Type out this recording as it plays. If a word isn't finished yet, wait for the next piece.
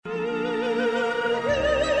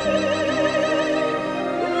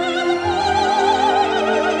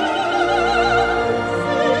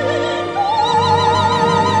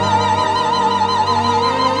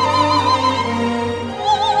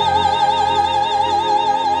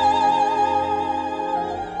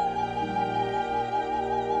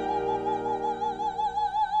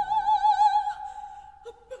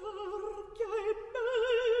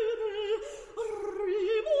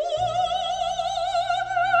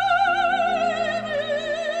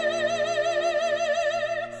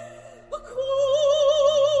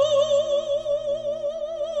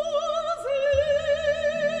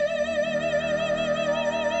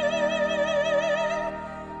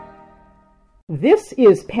This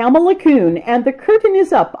is Pamela Kuhn, and the curtain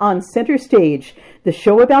is up on Center Stage, the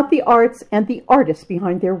show about the arts and the artists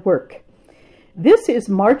behind their work. This is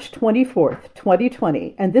March 24th,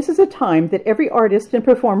 2020, and this is a time that every artist and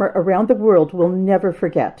performer around the world will never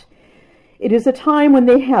forget. It is a time when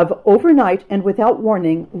they have, overnight and without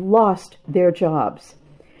warning, lost their jobs.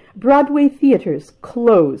 Broadway theaters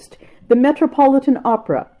closed, the Metropolitan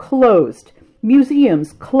Opera closed,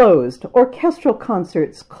 museums closed, orchestral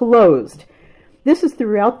concerts closed. This is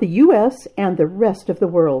throughout the U.S. and the rest of the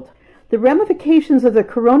world. The ramifications of the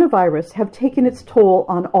coronavirus have taken its toll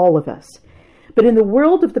on all of us. But in the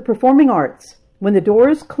world of the performing arts, when the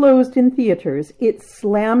doors closed in theaters, it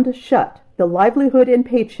slammed shut the livelihood and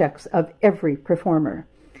paychecks of every performer.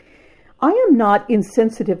 I am not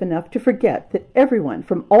insensitive enough to forget that everyone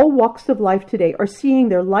from all walks of life today are seeing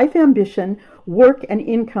their life ambition, work, and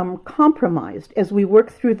income compromised as we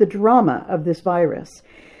work through the drama of this virus.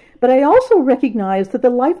 But I also recognize that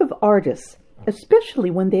the life of artists,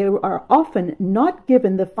 especially when they are often not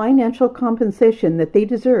given the financial compensation that they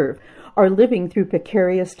deserve, are living through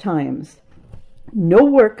precarious times. No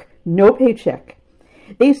work, no paycheck.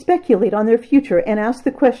 They speculate on their future and ask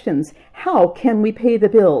the questions, how can we pay the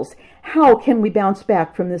bills? How can we bounce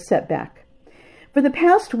back from this setback? For the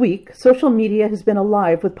past week, social media has been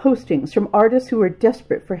alive with postings from artists who are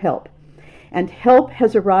desperate for help. And help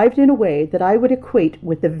has arrived in a way that I would equate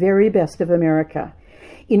with the very best of America,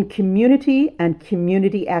 in community and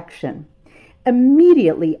community action.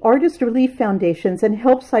 Immediately, artist relief foundations and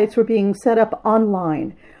help sites were being set up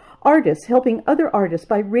online. Artists helping other artists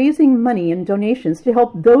by raising money and donations to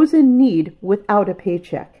help those in need without a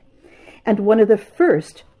paycheck. And one of the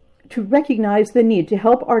first to recognize the need to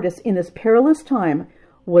help artists in this perilous time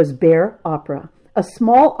was Bear Opera, a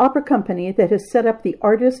small opera company that has set up the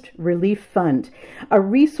Artist Relief Fund, a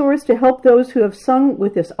resource to help those who have sung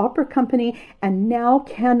with this opera company and now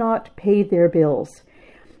cannot pay their bills.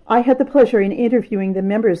 I had the pleasure in interviewing the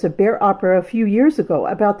members of Bear Opera a few years ago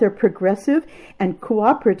about their progressive and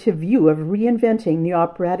cooperative view of reinventing the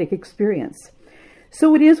operatic experience.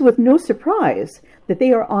 So it is with no surprise that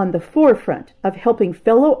they are on the forefront of helping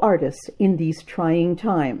fellow artists in these trying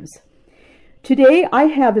times. Today, I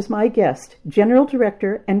have as my guest, General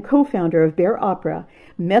Director and co-founder of Bear Opera,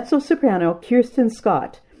 mezzo-soprano Kirsten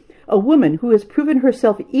Scott, a woman who has proven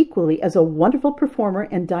herself equally as a wonderful performer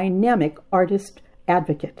and dynamic artist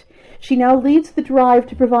advocate. She now leads the drive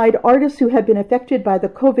to provide artists who have been affected by the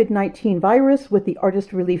COVID-19 virus with the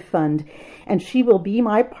Artist Relief Fund, and she will be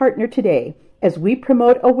my partner today as we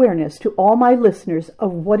promote awareness to all my listeners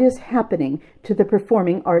of what is happening to the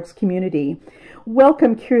performing arts community.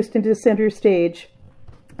 Welcome, Kirsten, to Center Stage.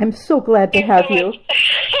 I'm so glad to have you.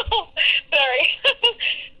 Sorry.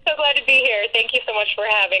 So glad to be here. Thank you so much for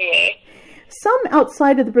having me. Some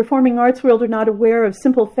outside of the performing arts world are not aware of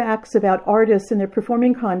simple facts about artists and their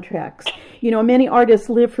performing contracts. You know, many artists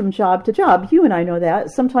live from job to job. You and I know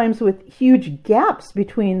that, sometimes with huge gaps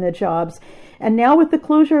between the jobs. And now with the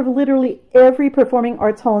closure of literally every performing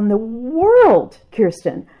arts hall in the world,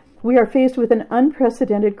 Kirsten, we are faced with an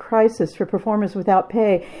unprecedented crisis for performers without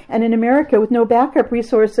pay, and in America with no backup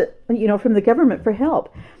resource, from the government for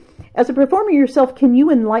help. As a performer yourself, can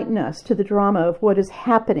you enlighten us to the drama of what is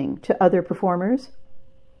happening to other performers?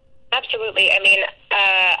 Absolutely. I mean,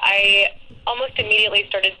 I almost immediately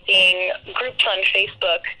started seeing groups on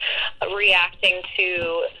Facebook reacting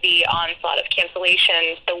to the onslaught of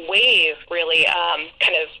cancellations, the wave, really,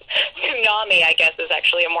 kind of tsunami, I guess, is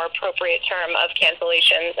actually a more appropriate term, of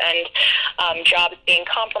cancellations and jobs being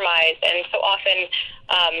compromised. And so often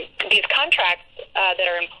these contracts that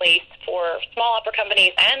are in place for small opera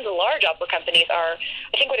companies and large opera companies are,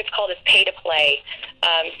 I think what it's called is pay to play.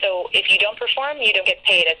 So if you don't perform, you don't get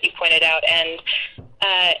paid, as you pointed out. And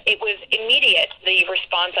it was immediate, the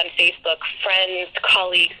response on Facebook, friends,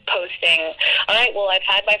 colleagues posting, all right, well, I've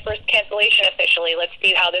had my first cancellation officially. Let's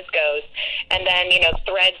see how this goes. And then,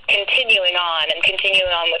 threads continuing on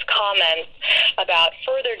with comments about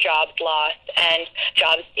further jobs lost and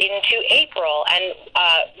jobs into April. And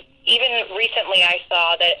even recently I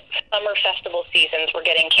saw that summer festival seasons were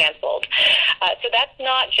getting canceled. So that's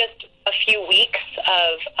not just a few weeks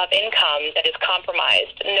of income that is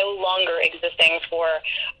compromised, no longer existing for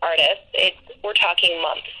artists. We're talking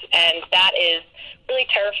months, and that is really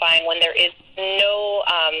terrifying when there is no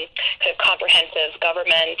kind of comprehensive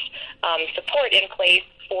government support in place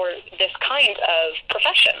for this kind of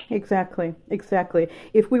profession. Exactly.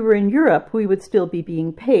 If we were in Europe, we would still be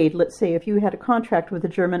being paid. Let's say if you had a contract with a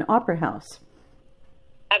German opera house.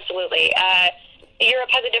 Absolutely. Europe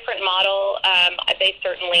has a different model. They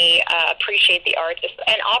certainly appreciate the arts,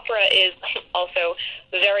 and opera is also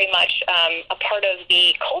very much a part of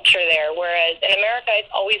the culture there, whereas in America it's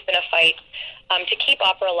always been a fight to keep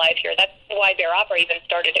opera alive here. That's why Bear Opera even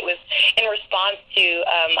started. It was in response to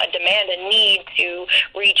a demand, a need to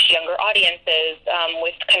reach younger audiences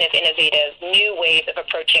with kind of innovative new ways of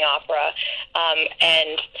approaching opera.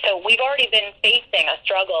 And so we've already been facing a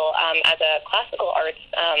struggle as a classical arts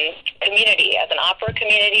community, as an opera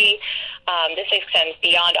community. This extends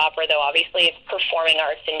beyond opera, though obviously it's performing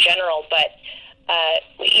arts in general, but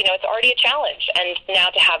it's already a challenge. And now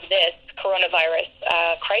to have this coronavirus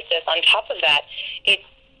crisis on top of that,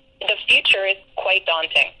 the future is quite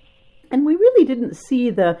daunting. And we really didn't see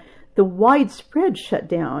the widespread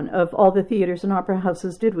shutdown of all the theaters and opera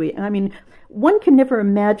houses, did we? I mean, one can never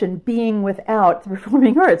imagine being without the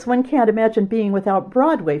performing arts. One can't imagine being without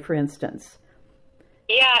Broadway, for instance.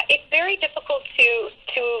 Yeah, it's very difficult to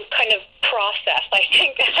kind of process.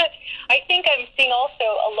 I think I'm seeing also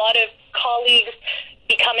a lot of colleagues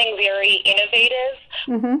becoming very innovative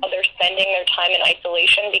while they're spending their time in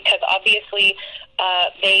isolation, because obviously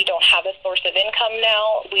they don't have a source of income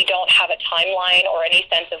now. We don't have a timeline or any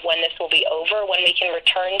sense of when this will be over, when we can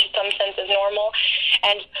return to some sense of normal.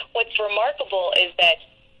 And what's remarkable is that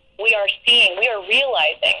we are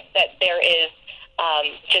realizing that there is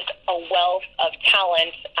just a wealth of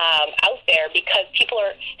talent out there, because people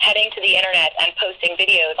are heading to the internet and posting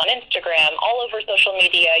videos on Instagram, all over social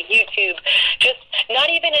media, YouTube, just not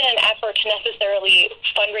even in an effort to necessarily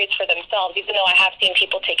fundraise for themselves, even though I have seen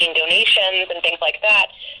people taking donations and things like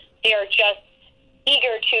that. They are just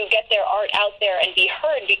eager to get their art out there and be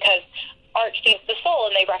heard, because art feeds the soul,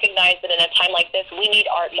 and they recognize that in a time like this, we need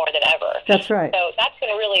art more than ever. That's right. So that's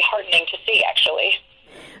been really heartening to see, actually.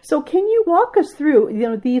 So can you walk us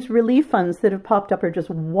through, these relief funds that have popped up are just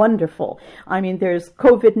wonderful. I mean, there's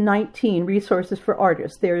COVID-19 resources for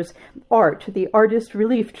artists. There's ART, the Artist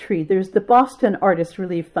Relief Tree. There's the Boston Artist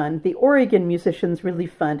Relief Fund, the Oregon Musicians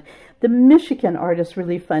Relief Fund, the Michigan Artist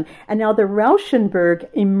Relief Fund, and now the Rauschenberg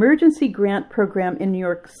Emergency Grant Program in New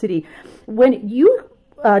York City. When you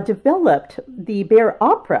developed the Bear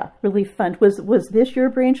Opera Relief Fund, was this your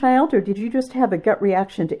brainchild, or did you just have a gut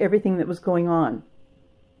reaction to everything that was going on?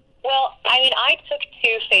 Well, I mean, I took to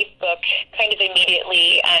Facebook kind of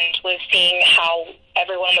immediately and was seeing how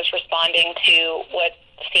everyone was responding to what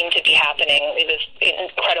seemed to be happening. It was an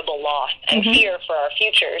incredible loss and fear for our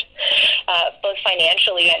futures, both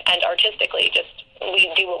financially and artistically. Just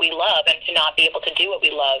we do what we love, and to not be able to do what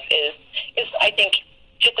we love is I think,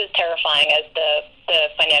 just as terrifying as the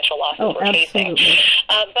financial losses we're facing.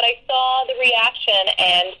 But I saw the reaction,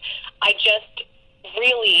 and I just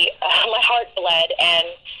really, my heart bled, and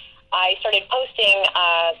I started posting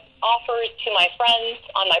offers to my friends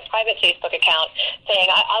on my private Facebook account, saying,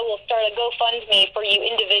 I will start a GoFundMe for you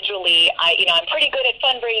individually. I'm pretty good at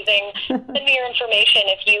fundraising. Send me your information.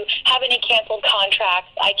 If you have any canceled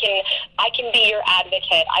contracts, I can be your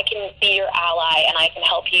advocate. I can be your ally, and I can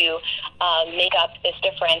help you make up this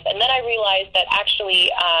difference. And then I realized that actually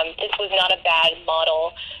this was not a bad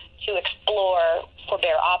model to explore for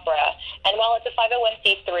Bear Opera. And while it's a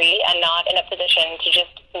 501c3 and not in a position to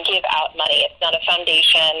just give out money, it's not a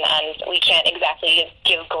foundation, and we can't exactly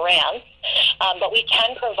give grants, but we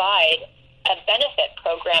can provide a benefit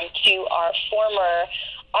program to our former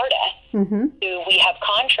artists who we have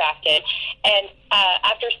contracted. And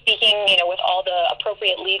after speaking, with all the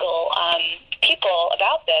appropriate legal people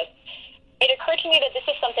about this, it occurred to me that this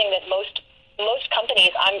is something that most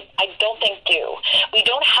companies, I don't think, do. We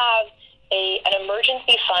don't have an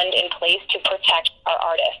emergency fund in place to protect our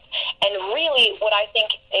artists. And really, what I think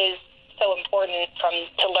is so important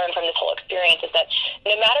to learn from this whole experience is that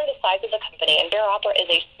no matter the size of the company, and Bear Opera is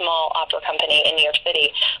a small opera company in New York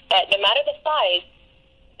City, but no matter the size,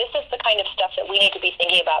 this is the kind of stuff that we need to be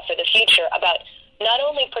thinking about for the future, about not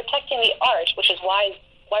only protecting the art, which is why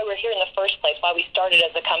we're here in the first place, why we started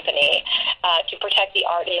as a company, to protect the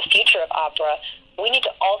art and the future of opera. We need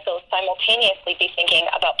to also simultaneously be thinking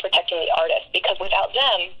about protecting the artists, because without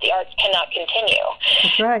them, the arts cannot continue.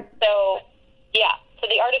 That's right. So, so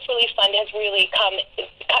the Artist Relief Fund has really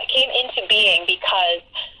came into being because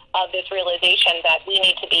of this realization that we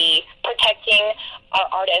need to be protecting our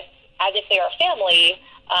artists as if they are family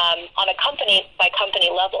on a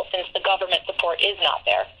company-by-company level, since the government support is not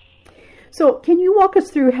there. So can you walk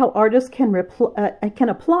us through how artists can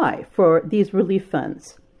apply for these relief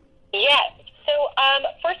funds? Yes. So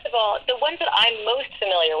first of all, the ones that I'm most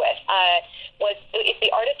familiar with is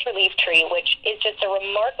the Artist Relief Tree, which is just a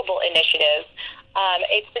remarkable initiative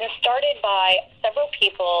It's been started by several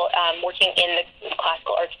people working in the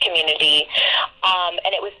classical arts community,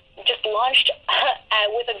 and it was just launched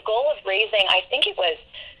with a goal of raising, I think it was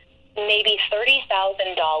maybe $30,000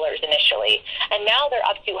 initially, and now they're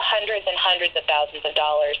up to hundreds and hundreds of thousands of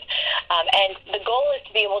dollars. And the goal is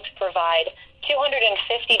to be able to provide $250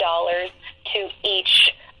 to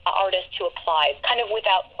each artist who applies, kind of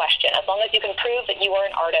without question. As long as you can prove that you are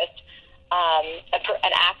an artist,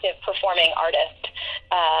 an active performing artist,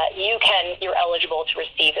 you're eligible to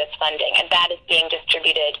receive this funding, and that is being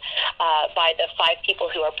distributed by the 5 people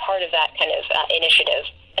who are part of that kind of initiative.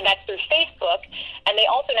 And that's through Facebook, and they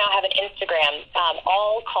also now have an Instagram,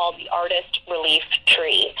 all called the Artist Relief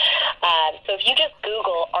Tree. So if you just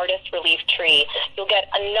Google Artist Relief Tree, you'll get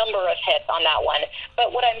a number of hits on that one.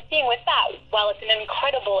 But what I'm seeing with that, while it's an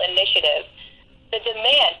incredible initiative, the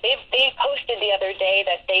demand, they posted the other day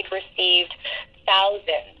that they'd received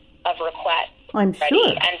thousands of requests I'm already,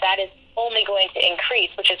 sure. and that is only going to increase,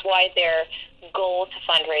 which is why their goal to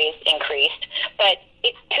fundraise increased. But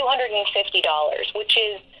it's $250, which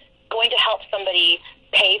is going to help somebody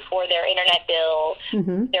pay for their internet bill,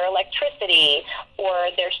 their electricity, or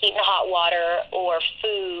their heat and hot water, or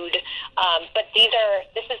food. But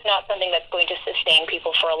this is not something that's going to sustain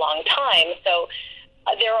people for a long time. So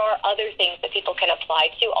there are other things that people can apply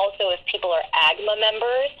to. Also, if people are AGMA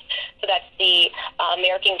members, so that's the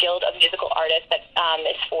American Guild of Musical Artists, that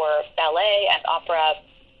is for ballet and opera.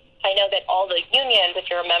 I know that all the unions, if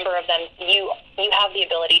you're a member of them, you have the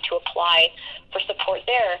ability to apply for support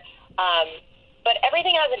there. But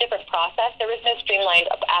everything has a different process. There is no streamlined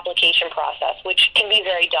application process, which can be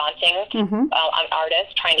very daunting on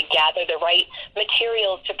artists trying to gather the right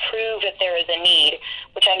materials to prove that there is a need,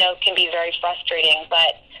 which I know can be very frustrating.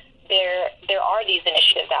 But there are these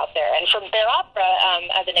initiatives out there. And for Bear Opera,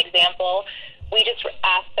 as an example, we just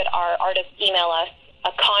asked that our artists email us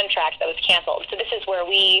a contract that was canceled. So this is where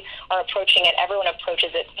we are approaching it. Everyone approaches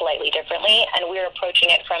it slightly differently, and we're approaching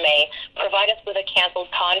it from provide us with a canceled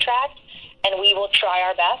contract, and we will try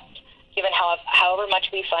our best, given however much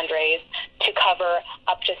we fundraise, to cover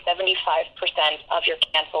up to 75% of your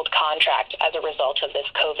canceled contract as a result of this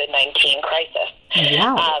COVID-19 crisis.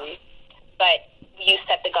 Wow. But you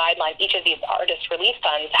set the guidelines. Each of these artist relief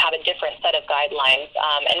funds have a different set of guidelines,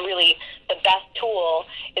 and really the best tool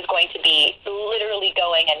is going to be literally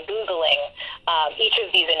going and Googling each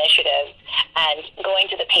of these initiatives and going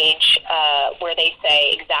to the page where they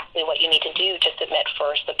say exactly what you need to do to submit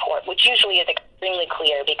for support, which usually is extremely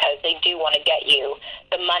clear because they do want to get you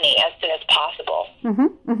the money as soon as possible.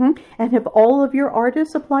 And have all of your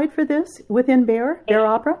artists applied for this within Bear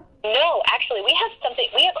Opera? No, actually, we have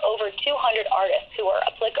over 200 artists who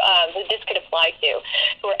who this could apply to,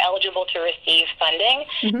 who are eligible to receive funding.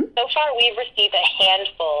 So far, we've received a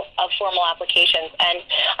handful of formal applications, and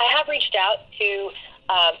I have reached out to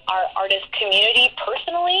our artist community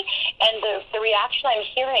personally, and the reaction I'm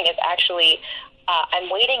hearing is actually, I'm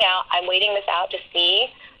waiting this out to see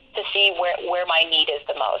where my need is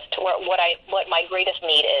the most, what my greatest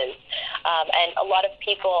need is. And a lot of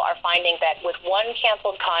people are finding that with one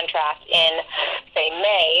canceled contract in, say,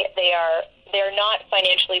 May, they're not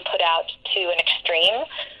financially put out to an extreme,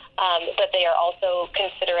 but they are also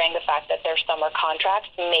considering the fact that their summer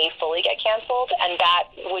contracts may fully get canceled, and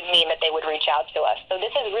that would mean that they would reach out to us. So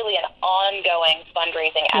this is really an ongoing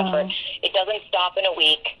fundraising effort. It doesn't stop in a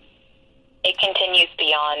week. It continues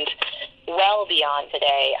well beyond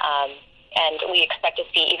today, and we expect to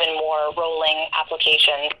see even more rolling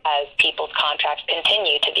applications as people's contracts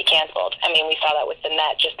continue to be canceled. I mean, we saw that with the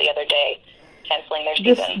Met just the other day, canceling their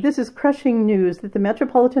season. This is crushing news that the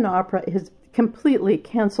Metropolitan Opera has completely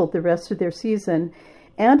canceled the rest of their season,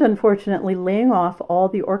 and unfortunately laying off all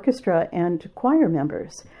the orchestra and choir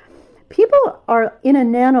members. People are in a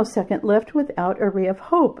nanosecond left without a ray of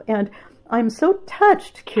hope, and I'm so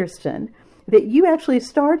touched, Kirsten, that you actually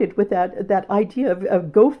started with that idea of a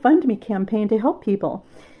GoFundMe campaign to help people.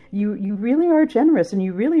 You really are generous, and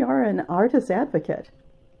you really are an artist advocate.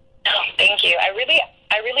 Oh, thank you. I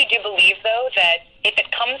really do believe, though, that if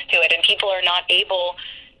it comes to it and people are not able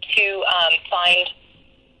to find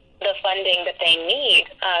the funding that they need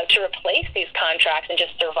to replace these contracts and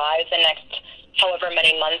just survive the next however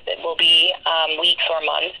many months it will be, weeks or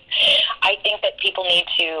months, I think that people need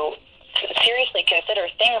to seriously consider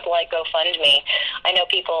things like GoFundMe. I know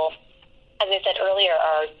people, as I said earlier,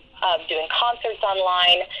 are doing concerts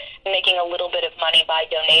online, making a little bit of money by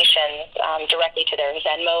donations directly to their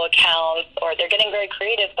Venmo accounts, or they're getting very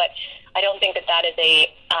creative, but I don't think that is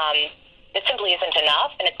it simply isn't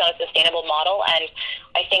enough, and it's not a sustainable model. And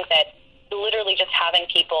I think that literally just having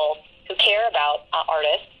people who care about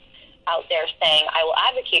artists out there saying, I will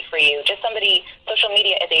advocate for you. Just somebody, social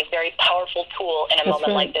media is a very powerful tool in a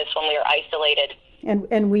moment like this when we are isolated.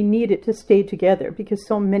 And we need it to stay together because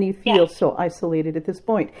so many feel so isolated at this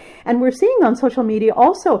point. And we're seeing on social media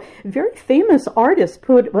also very famous artists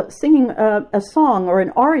singing a song or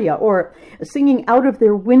an aria or singing out of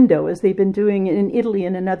their window as they've been doing in Italy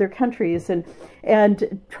and in other countries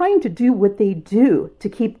and trying to do what they do to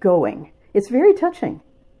keep going. It's very touching.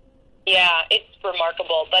 Yeah, it's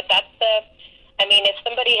remarkable. But if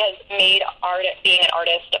somebody has made being an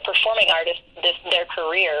artist, a performing artist, their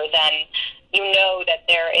career, then you know that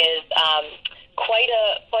there is quite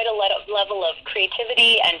a level of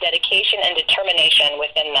creativity and dedication and determination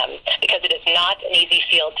within them, because it is not an easy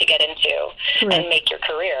field to get into and make your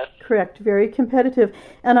career. Correct. Very competitive.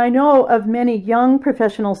 And I know of many young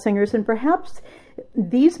professional singers, and perhaps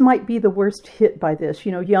these might be the worst hit by this,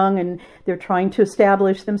 young, and they're trying to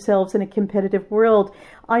establish themselves in a competitive world.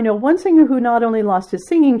 I know one singer who not only lost his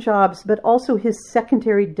singing jobs, but also his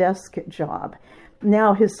secondary desk job.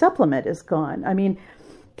 Now his supplement is gone. I mean,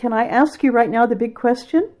 can I ask you right now the big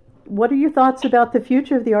question? What are your thoughts about the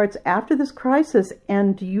future of the arts after this crisis?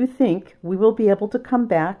 And do you think we will be able to come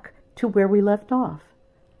back to where we left off?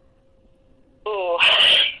 Ooh.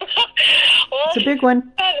 Well, it's a big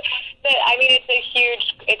one.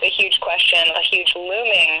 It's a huge question, a huge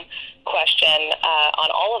looming question on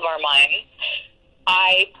all of our minds.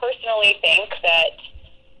 I personally think that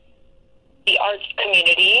the arts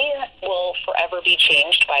community will forever be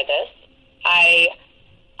changed by this. I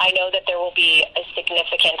know that there will be a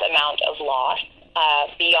significant amount of loss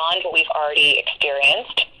beyond what we've already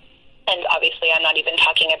experienced. And obviously I'm not even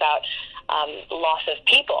talking about loss of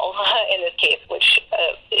people in this case, which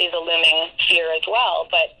is a looming fear as well,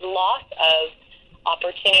 but loss of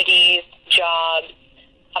opportunities, jobs,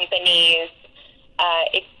 companies.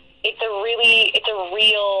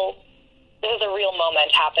 This is a real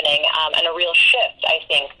moment happening and a real shift, I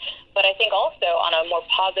think. But I think also on a more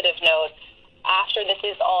positive note, after this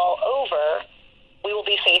is all over, we will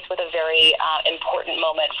be faced with a very important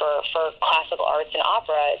moment for classical arts and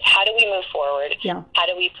opera. How do we move forward? Yeah. How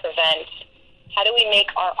do we make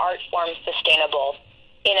our art forms sustainable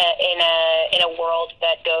in a world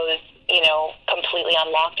that goes, completely on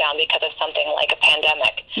lockdown because of something like a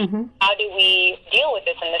pandemic? Mm-hmm. How do we deal with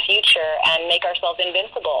this in the future and make ourselves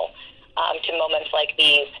invincible to moments like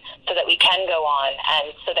these so that we can go on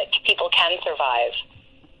and so that people can survive?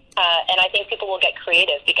 And I think people will get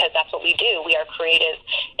creative because that's what we do. We are creative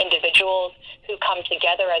individuals who come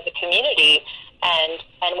together as a community,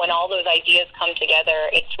 and when all those ideas come together,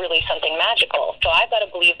 it's really something magical. So I've got to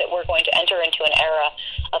believe that we're going to enter into an era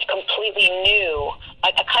of completely new,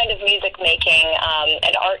 a kind of music making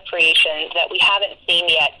and art creation that we haven't seen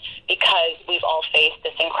yet, because we've all faced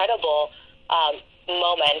this incredible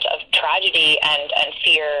moment of tragedy and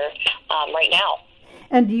fear right now.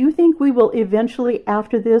 And do you think we will eventually,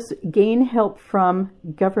 after this, gain help from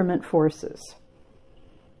government forces?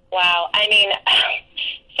 Wow.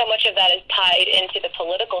 So much of that is tied into the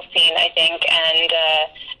political scene, I think, and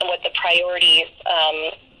what the priorities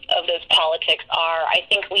of those politics are. I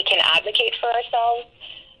think we can advocate for ourselves,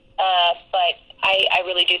 but I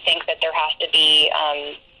really do think that there has to be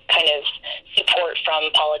kind of support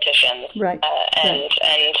from politicians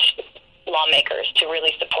and lawmakers to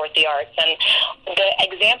really support the arts. And the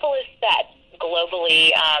example is set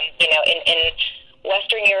globally. In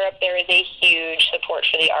Western Europe, there is a huge support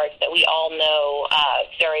for the arts that we all know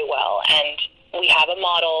very well, and we have a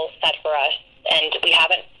model set for us, and we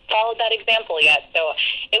haven't followed that example yet. So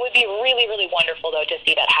it would be really, really wonderful, though, to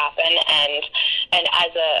see that happen, and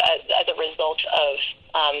as a result of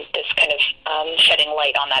this kind of shedding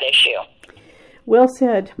light on that issue. Well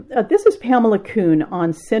said. This is Pamela Kuhn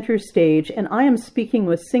on Center Stage, and I am speaking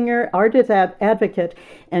with singer, artist advocate,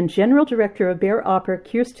 and general director of Bear Opera,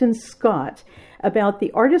 Kirsten Scott, about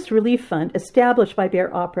the Artist Relief Fund established by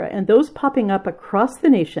Bear Opera and those popping up across the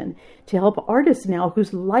nation to help artists now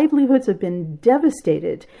whose livelihoods have been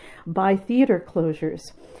devastated by theater closures.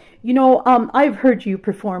 I've heard you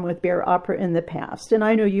perform with Bear Opera in the past, and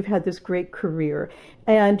I know you've had this great career,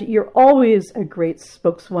 and you're always a great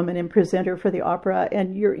spokeswoman and presenter for the opera,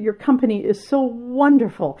 and your company is so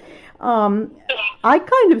wonderful. I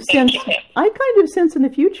kind of sense in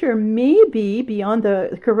the future, maybe beyond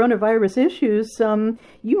the coronavirus issues,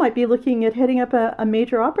 you might be looking at heading up a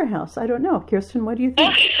major opera house. I don't know. Kirsten, what do you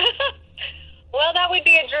think? Well, that would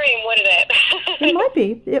be a dream, wouldn't it?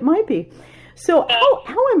 It might be. So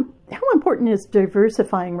how important is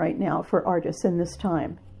diversifying right now for artists in this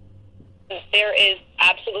time? there is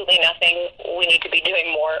absolutely nothing we need to be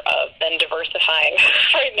doing more of than diversifying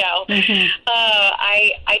right now. Mm-hmm.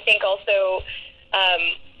 I think also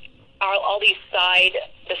all these side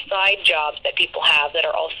jobs that people have that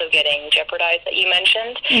are also getting jeopardized that you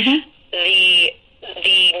mentioned. Mm-hmm. The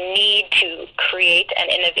need to create and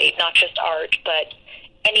innovate, not just art, but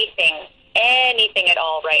anything at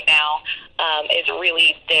all right now is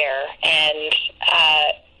really there, and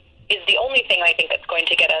is the only thing I think that's going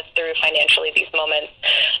to get us through financially these moments.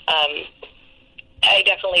 I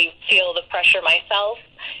definitely feel the pressure myself,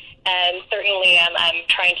 and certainly I'm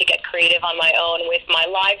trying to get creative on my own with my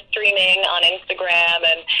live streaming on Instagram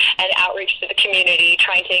and outreach to the community,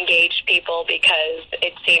 trying to engage people, because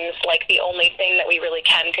it seems like the only thing that we really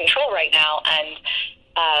can control right now, and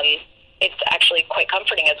it's actually quite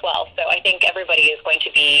comforting as well. So I think everybody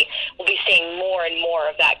will be seeing more and more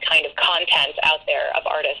of that kind of content out there of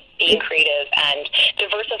artists being creative and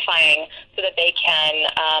diversifying so that they can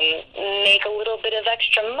make a little bit of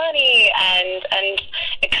extra money and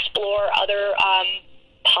explore other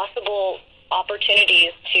possible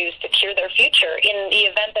opportunities to secure their future in the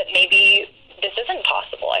event that maybe this isn't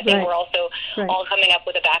possible. I think we're also all coming up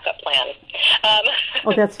with a backup plan.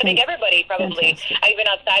 That's I think everybody probably, even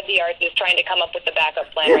outside the arts, is trying to come up with a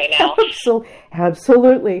backup plan right now.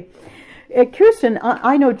 Absolutely. Kirsten,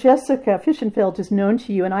 I know Jessica Fischenfeld is known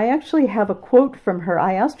to you, and I actually have a quote from her.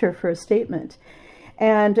 I asked her for a statement.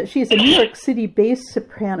 And she's a New York City-based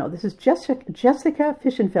soprano. This is Jessica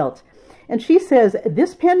Fischenfeld. And she says,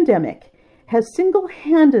 "This pandemic has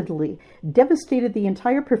single-handedly devastated the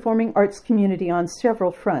entire performing arts community on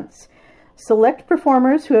several fronts. Select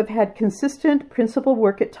performers who have had consistent principal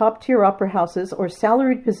work at top-tier opera houses or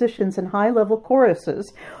salaried positions in high-level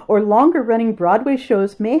choruses or longer-running Broadway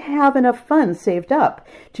shows may have enough funds saved up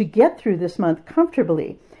to get through this month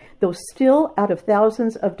comfortably, though still out of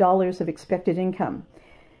thousands of dollars of expected income.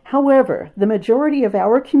 However, the majority of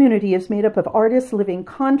our community is made up of artists living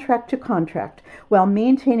contract to contract while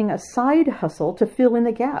maintaining a side hustle to fill in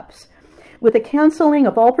the gaps. With the canceling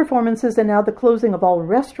of all performances and now the closing of all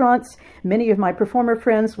restaurants, many of my performer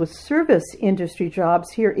friends with service industry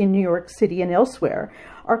jobs here in New York City and elsewhere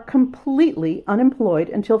are completely unemployed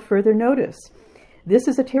until further notice. This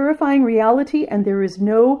is a terrifying reality, and there is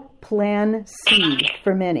no plan C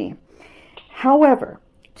for many. However,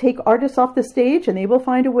 take artists off the stage and they will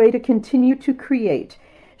find a way to continue to create,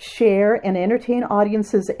 share, and entertain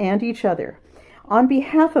audiences and each other. On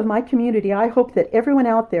behalf of my community, I hope that everyone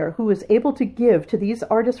out there who is able to give to these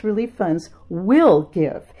artist relief funds will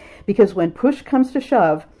give, because when push comes to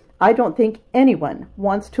shove, I don't think anyone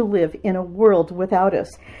wants to live in a world without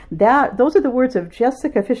us." Those are the words of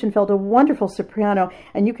Jessica Fischenfeld, a wonderful soprano,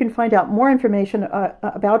 and you can find out more information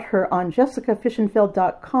about her on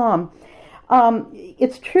jessicafischenfeld.com.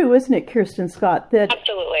 It's true, isn't it, Kirsten Scott? That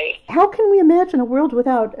absolutely. How can we imagine a world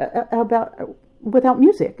without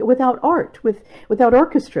music, without art, without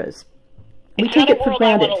orchestras? We take it for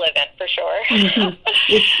granted. I want to live in, for sure. Mm-hmm.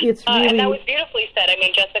 It's really... and that was beautifully said. I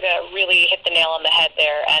mean, Jessica really hit the nail on the head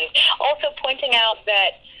there, and also pointing out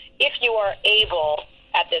that if you are able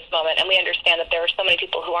at this moment, and we understand that there are so many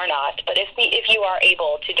people who are not, but if you are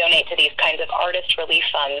able to donate to these kinds of artist relief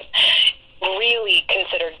funds, really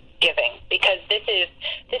consider giving, because this is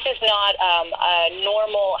not a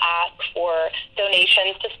normal ask for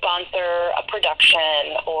donations to sponsor a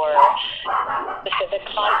production or a specific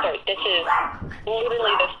concert. This is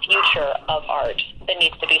literally the future of art that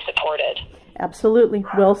needs to be supported. Absolutely.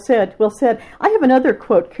 Well said. Well said. I have another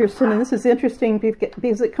quote, Kirsten, and this is interesting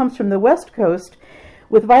because it comes from the West Coast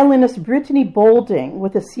with violinist Brittany Bolding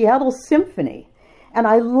with the Seattle Symphony. And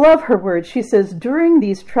I love her words. She says, "During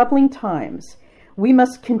these troubling times, we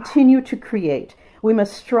must continue to create. We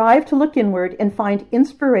must strive to look inward and find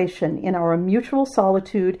inspiration in our mutual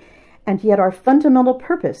solitude, and yet our fundamental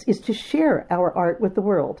purpose is to share our art with the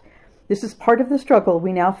world. This is part of the struggle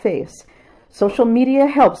we now face. Social media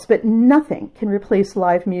helps, but nothing can replace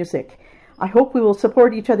live music. I hope we will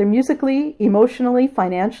support each other musically, emotionally,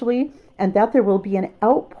 financially, and that there will be an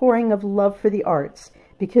outpouring of love for the arts,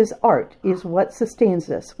 because art is what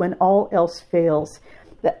sustains us when all else fails."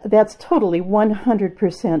 That's totally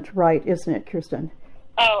 100% right, isn't it, Kirsten?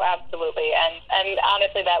 Oh, absolutely. And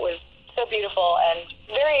honestly, that was so beautiful and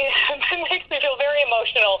it makes me feel very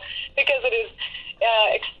emotional, because it is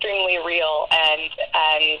extremely real, and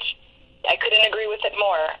I couldn't agree with it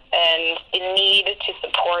more. And the need to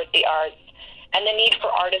support the arts and the need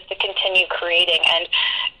for artists to continue creating. And,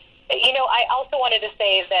 I also wanted to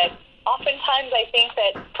say that oftentimes I think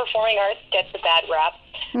that performing arts gets a bad rap,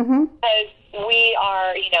 because we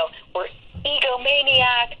are, we're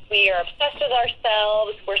egomaniacs, we are obsessed with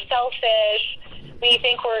ourselves, we're selfish, we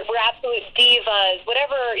think we're absolute divas,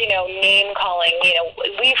 whatever, name calling,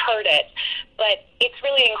 we've heard it. But it's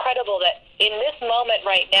really incredible that in this moment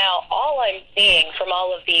right now, all I'm seeing from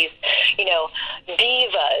all of these,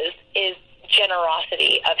 divas is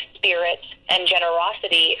generosity of spirit and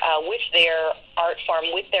generosity with their art form,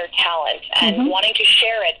 with their talent, and wanting to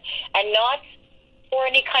share it, and not for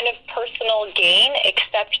any kind of personal gain,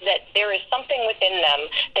 except that there is something within them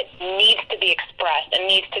that needs to be expressed and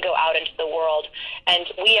needs to go out into the world. And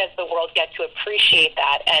we as the world get to appreciate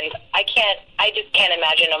that. And I just can't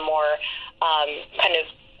imagine a more kind of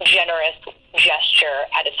generous gesture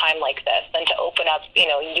at a time like this than to open up,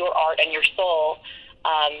 your art and your soul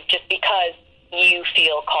just because you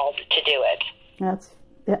feel called to do it.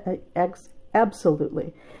 That's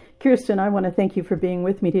absolutely. Kirsten, I want to thank you for being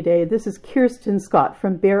with me today. This is Kirsten Scott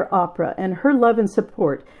from Bear Opera, and her love and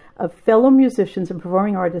support of fellow musicians and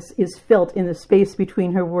performing artists is felt in the space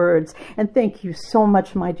between her words. And thank you so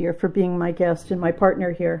much, my dear, for being my guest and my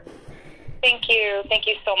partner here. Thank you. Thank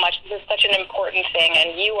you so much. This is such an important thing,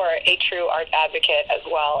 and you are a true art advocate as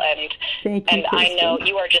well. And thank you, and I know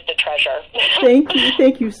you are just a treasure. Thank you.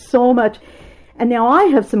 Thank you so much. And now I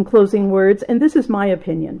have some closing words, and this is my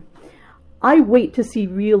opinion. I wait to see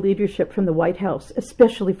real leadership from the White House,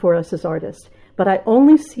 especially for us as artists, but I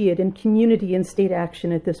only see it in community and state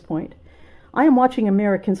action at this point. I am watching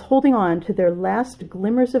Americans holding on to their last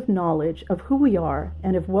glimmers of knowledge of who we are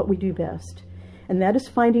and of what we do best, and that is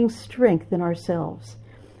finding strength in ourselves.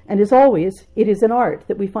 And as always, it is in art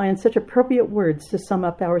that we find such appropriate words to sum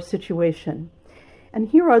up our situation. And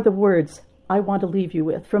here are the words I want to leave you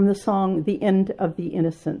with from the song The End of the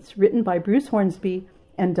Innocents, written by Bruce Hornsby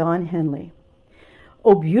and Don Henley.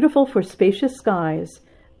 Oh, beautiful for spacious skies,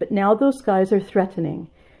 but now those skies are threatening.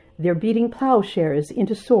 They're beating plowshares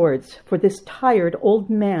into swords for this tired old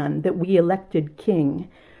man that we elected king.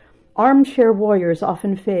 Armchair warriors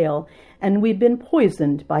often fail, and we've been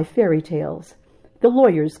poisoned by fairy tales. The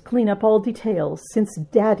lawyers clean up all details since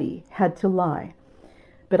Daddy had to lie.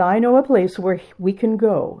 But I know a place where we can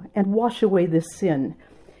go and wash away this sin.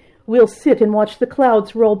 We'll sit and watch the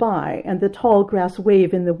clouds roll by and the tall grass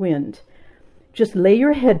wave in the wind. Just lay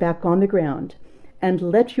your head back on the ground and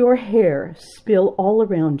let your hair spill all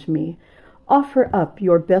around me. Offer up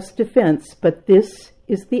your best defense, but this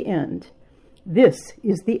is the end. This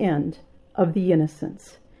is the end of the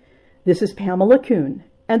Innocents. This is Pamela Kuhn,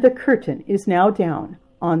 and the curtain is now down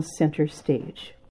on Center Stage.